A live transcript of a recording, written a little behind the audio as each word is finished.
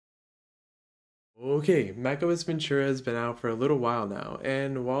Okay, macOS Ventura has been out for a little while now,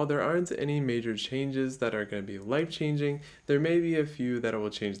 and while there aren't any major changes that are going to be life-changing, there may be a few that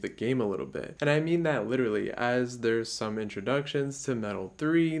will change the game a little bit. And I mean that literally, as there's some introductions to Metal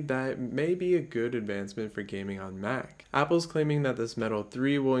 3 that may be a good advancement for gaming on Mac. Apple's claiming that this Metal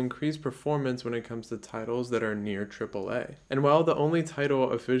 3 will increase performance when it comes to titles that are near AAA. And while the only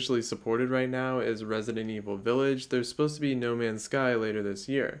title officially supported right now is Resident Evil Village, there's supposed to be No Man's Sky later this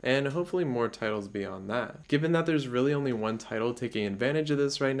year, and hopefully more titles beyond that. Given that there's really only one title taking advantage of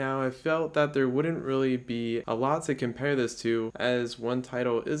this right now, I felt that there wouldn't really be a lot to compare this to, as one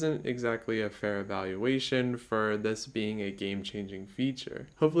title isn't exactly a fair evaluation for this being a game-changing feature.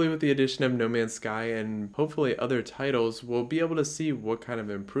 Hopefully with the addition of No Man's Sky and hopefully other titles, we'll be able to see what kind of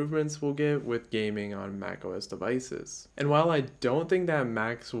improvements we'll get with gaming on macOS devices. And while I don't think that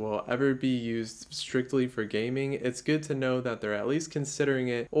Macs will ever be used strictly for gaming, it's good to know that they're at least considering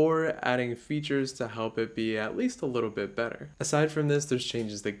it or adding features to help it be at least a little bit better. Aside from this, there's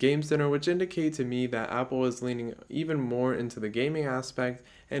changes to Game Center, which indicate to me that Apple is leaning even more into the gaming aspect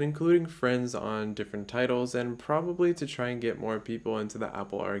and including friends on different titles, and probably to try and get more people into the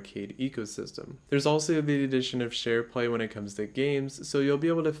Apple Arcade ecosystem. There's also the addition of share play when it comes to games, so you'll be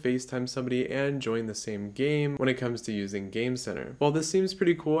able to FaceTime somebody and join the same game when it comes to using Game Center. While this seems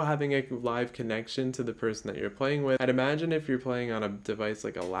pretty cool having a live connection to the person that you're playing with, I'd imagine if you're playing on a device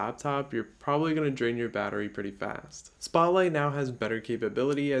like a laptop, you're probably going to drain your battery pretty fast. Spotlight now has better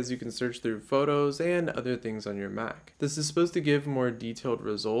capability as you can search through photos and other things on your Mac. This is supposed to give more detailed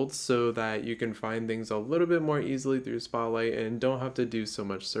results so that you can find things a little bit more easily through Spotlight and don't have to do so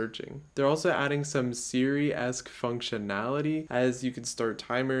much searching. They're also adding some Siri-esque functionality as you can start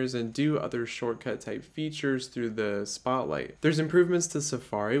timers and do other shortcut type features through the Spotlight. There's improvements to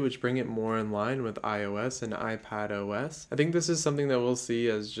Safari which bring it more in line with iOS and iPadOS. I think this is something that we'll see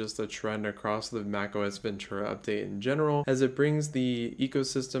as just a trend across the macOS Ventura update in general, as it brings the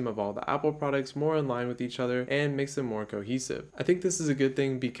ecosystem of all the Apple products more in line with each other and makes them more cohesive. I think this is a good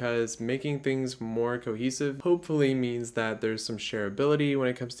thing because making things more cohesive hopefully means that there's some shareability when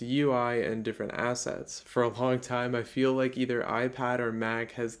it comes to UI and different assets. For a long time, I feel like either iPad or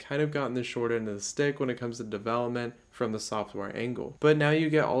Mac has kind of gotten the short end of the stick when it comes to development from the software angle. But now you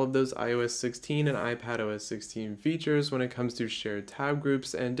get all of those iOS 16 and iPadOS 16 features when it comes to shared tab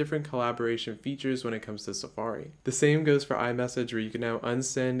groups and different collaboration features when it comes to Safari. The same goes for iMessage, where you can now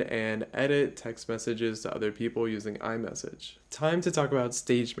unsend and edit text messages to other people using iMessage. Time to talk about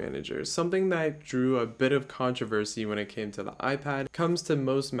Stage Manager. Something that drew a bit of controversy when it came to the iPad comes to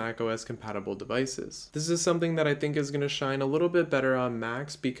most macOS compatible devices. This is something that I think is going to shine a little bit better on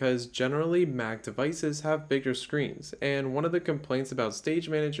Macs because generally Mac devices have bigger screens, and one of the complaints about Stage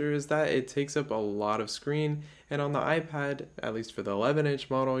Manager is that it takes up a lot of screen, and on the iPad, at least for the 11-inch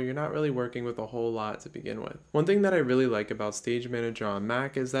model, you're not really working with a whole lot to begin with. One thing that I really like about Stage Manager on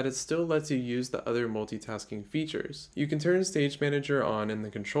Mac is that it still lets you use the other multitasking features. You can turn Stage Manager on in the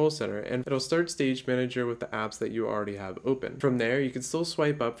Control Center, and it'll start Stage Manager with the apps that you already have open. From there, you can still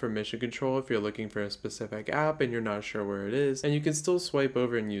swipe up for mission control if you're looking for a specific app and you're not sure where it is, and you can still swipe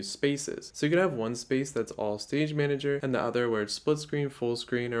over and use spaces. So you can have one space that's all Stage Manager, and the other where it's split screen, full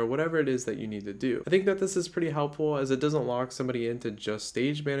screen, or whatever it is that you need to do. I think that this is pretty helpful as it doesn't lock somebody into just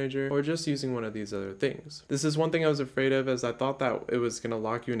Stage Manager or just using one of these other things. This is one thing I was afraid of, as I thought that it was going to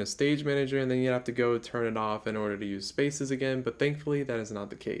lock you into Stage Manager and then you'd have to go turn it off in order to use spaces again, but thankfully that is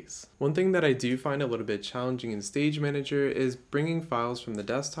not the case. One thing that I do find a little bit challenging in Stage Manager is bringing files from the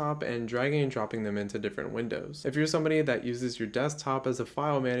desktop and dragging and dropping them into different windows. If you're somebody that uses your desktop as a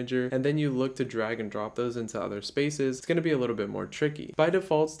file manager and then you look to drag and drop those into other spaces, it's going to be a little bit more tricky. By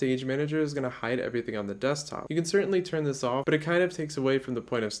default, Stage Manager is going to hide everything on the desktop. You can certainly turn this off, but it kind of takes away from the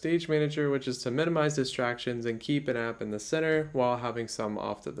point of Stage Manager, which is to minimize distractions and keep an app in the center while having some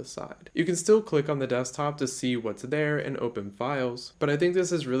off to the side. You can still click on the desktop to see what's there and open files, but I think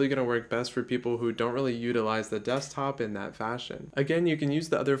this is really going to work best for people who don't really utilize the desktop in that fashion. Again, you can use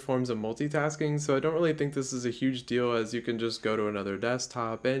the other forms of multitasking, so I don't really think this is a huge deal, as you can just go to another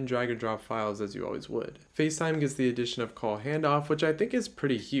desktop and drag and drop files as you always would. FaceTime gets the addition of call handoff, which I think is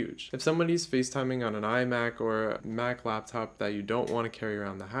pretty huge. If somebody's FaceTiming on an iMac or Mac laptop that you don't want to carry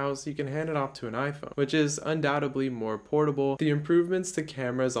around the house, you can hand it off to an iPhone, which is undoubtedly more portable. The improvements to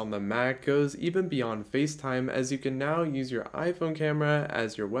cameras on the Mac goes even beyond FaceTime, as you can now use your iPhone camera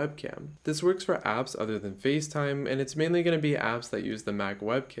as your webcam. This works for apps other than FaceTime, and it's mainly going to be apps that use the Mac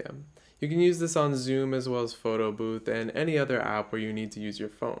webcam. You can use this on Zoom as well as Photo Booth and any other app where you need to use your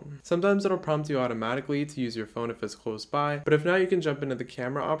phone. Sometimes it'll prompt you automatically to use your phone if it's close by, but if not, you can jump into the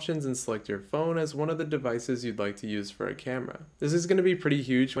camera options and select your phone as one of the devices devices you'd like to use for a camera. This is going to be pretty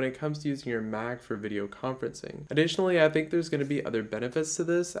huge when it comes to using your Mac for video conferencing. Additionally, I think there's going to be other benefits to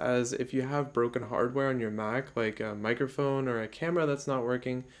this, as if you have broken hardware on your Mac, like a microphone or a camera that's not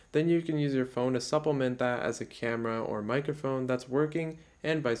working, then you can use your phone to supplement that as a camera or microphone that's working,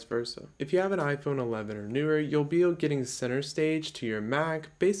 and vice versa. If you have an iPhone 11 or newer, you'll be getting center stage to your Mac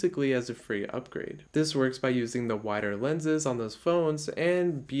basically as a free upgrade. This works by using the wider lenses on those phones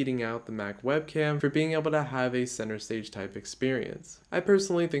and beating out the Mac webcam for being able to have a center stage type experience. I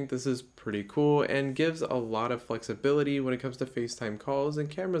personally think this is pretty cool and gives a lot of flexibility when it comes to FaceTime calls and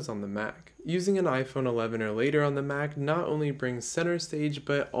cameras on the Mac. Using an iPhone 11 or later on the Mac not only brings center stage,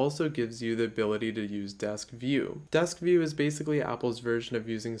 but also gives you the ability to use desk view. Desk view is basically Apple's version of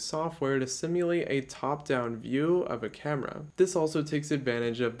using software to simulate a top-down view of a camera. This also takes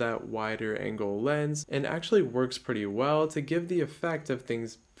advantage of that wider angle lens and actually works pretty well to give the effect of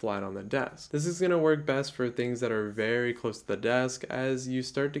things flat on the desk. This is going to work best for things that are very close to the desk, as you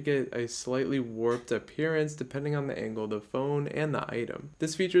start to get a slightly warped appearance depending on the angle of the phone and the item.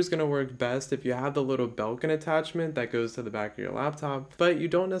 This feature is going to work best if you have the little Belkin attachment that goes to the back of your laptop, but you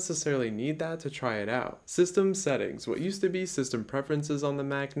don't necessarily need that to try it out. System settings. What used to be system preferences on the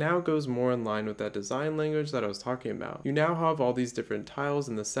Mac now goes more in line with that design language that I was talking about. You now have all these different tiles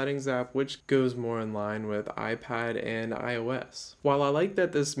in the settings app, which goes more in line with iPad and iOS. While I like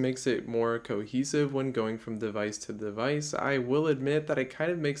that this makes it more cohesive when going from device to device, I will admit that it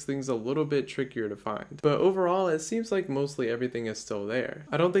kind of makes things a little bit trickier to find. But overall, it seems like mostly everything is still there.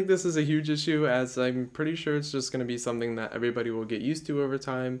 I don't think this is a huge issue, as I'm pretty sure it's just going to be something that everybody will get used to over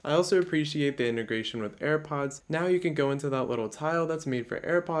time. I also appreciate the integration with AirPods. Now you can go into that little tile that's made for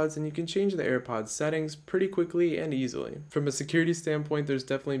AirPods and you can change the AirPods settings pretty quickly and easily. From a security standpoint, there's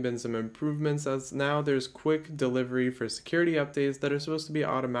definitely been some improvements, as now there's quick delivery for security updates that are supposed to be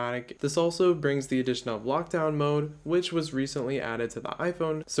automatic. This also brings the addition of lockdown mode, which was recently added to the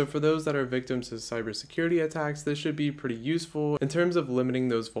iPhone, so for those that are victims to cybersecurity attacks, this should be pretty useful in terms of limiting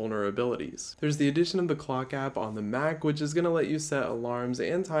those vulnerabilities. There's the addition of the clock app on the Mac, which is going to let you set alarms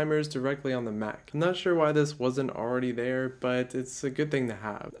and timers directly on the Mac. I'm not sure why this wasn't already there, but it's a good thing to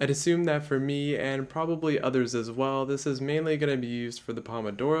have. I'd assume that for me, and probably others as well, this is mainly going to be used for the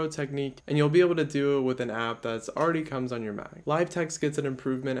Pomodoro technique, and you'll be able to do it with an app that's already comes on your Mac. Live text gets an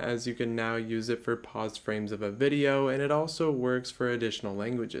improvement, as you can now use it for paused frames of a video, and it also works for additional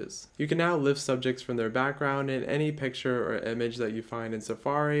languages. You can now lift subjects from their background in any picture or image that you find in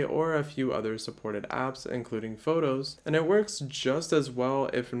Safari or a few other supported apps, including photos, and it works just as well,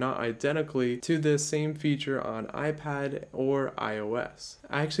 if not identically, to the same feature on iPad or iOS.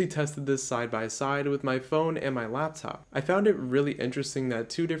 I actually tested this side by side with my phone and my laptop. I found it really interesting that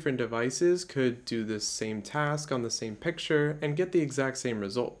two different devices could do this same task on the same picture and get the exact same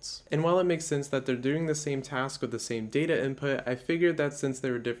results. And while it makes sense that they're doing the same task with the same data input, I figured that since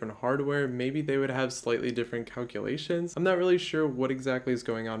they were different hardware, maybe they would have slightly different calculations. I'm not really sure what exactly is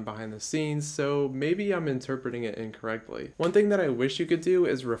going on behind the scenes, so maybe I'm interpreting it incorrectly. One thing that I wish you could do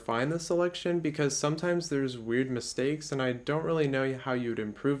is refine the selection, because sometimes there's weird mistakes and I don't really know how you would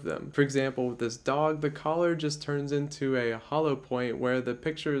improve them. For example, with this dog, the collar just turns into a hollow point where the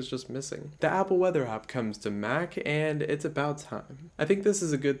picture is just missing. The Apple Weather app comes to Mac, and it's about time. I think this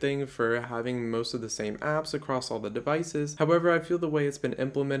is a good thing for having most of the same apps across all the devices. However, I feel the way it's been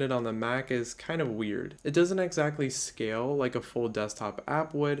implemented on the Mac is kind of weird. It doesn't exactly scale like a full desktop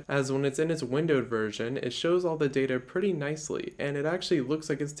app would, as when it's in its windowed version, it shows all the data pretty nicely, and it actually looks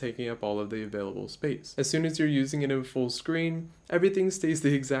like it's taking up all of the available space. As soon as you're using it in full screen, everything stays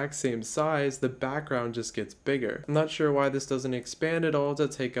the exact same size, the background just gets bigger. I'm not sure why this doesn't expand at all to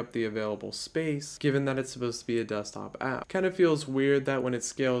take up the available space, given that it's supposed to be a desktop app. Kind of feels weird that when it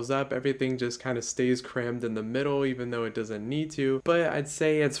scales up, everything just kind of stays crammed in the middle, even though it doesn't need to, but I'd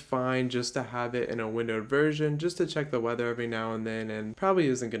say it's fine just to have it in a windowed version, just to check the weather every now and then, and probably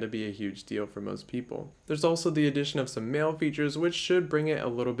isn't going to be a huge deal for most people. There's also the addition of some mail features, which should bring it a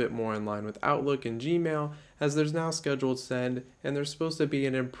little bit more in line with Outlook and Gmail, as there's now scheduled send, and there's supposed to be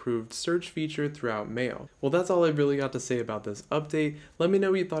an improved search feature throughout mail. Well, that's all I really got to say about this update. Let me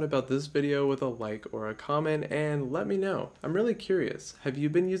know what you thought about this video with a like or a comment, and let me know. I'm really curious. Have you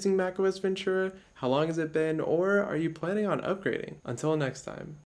been using macOS Ventura? How long has it been? Or are you planning on upgrading? Until next time.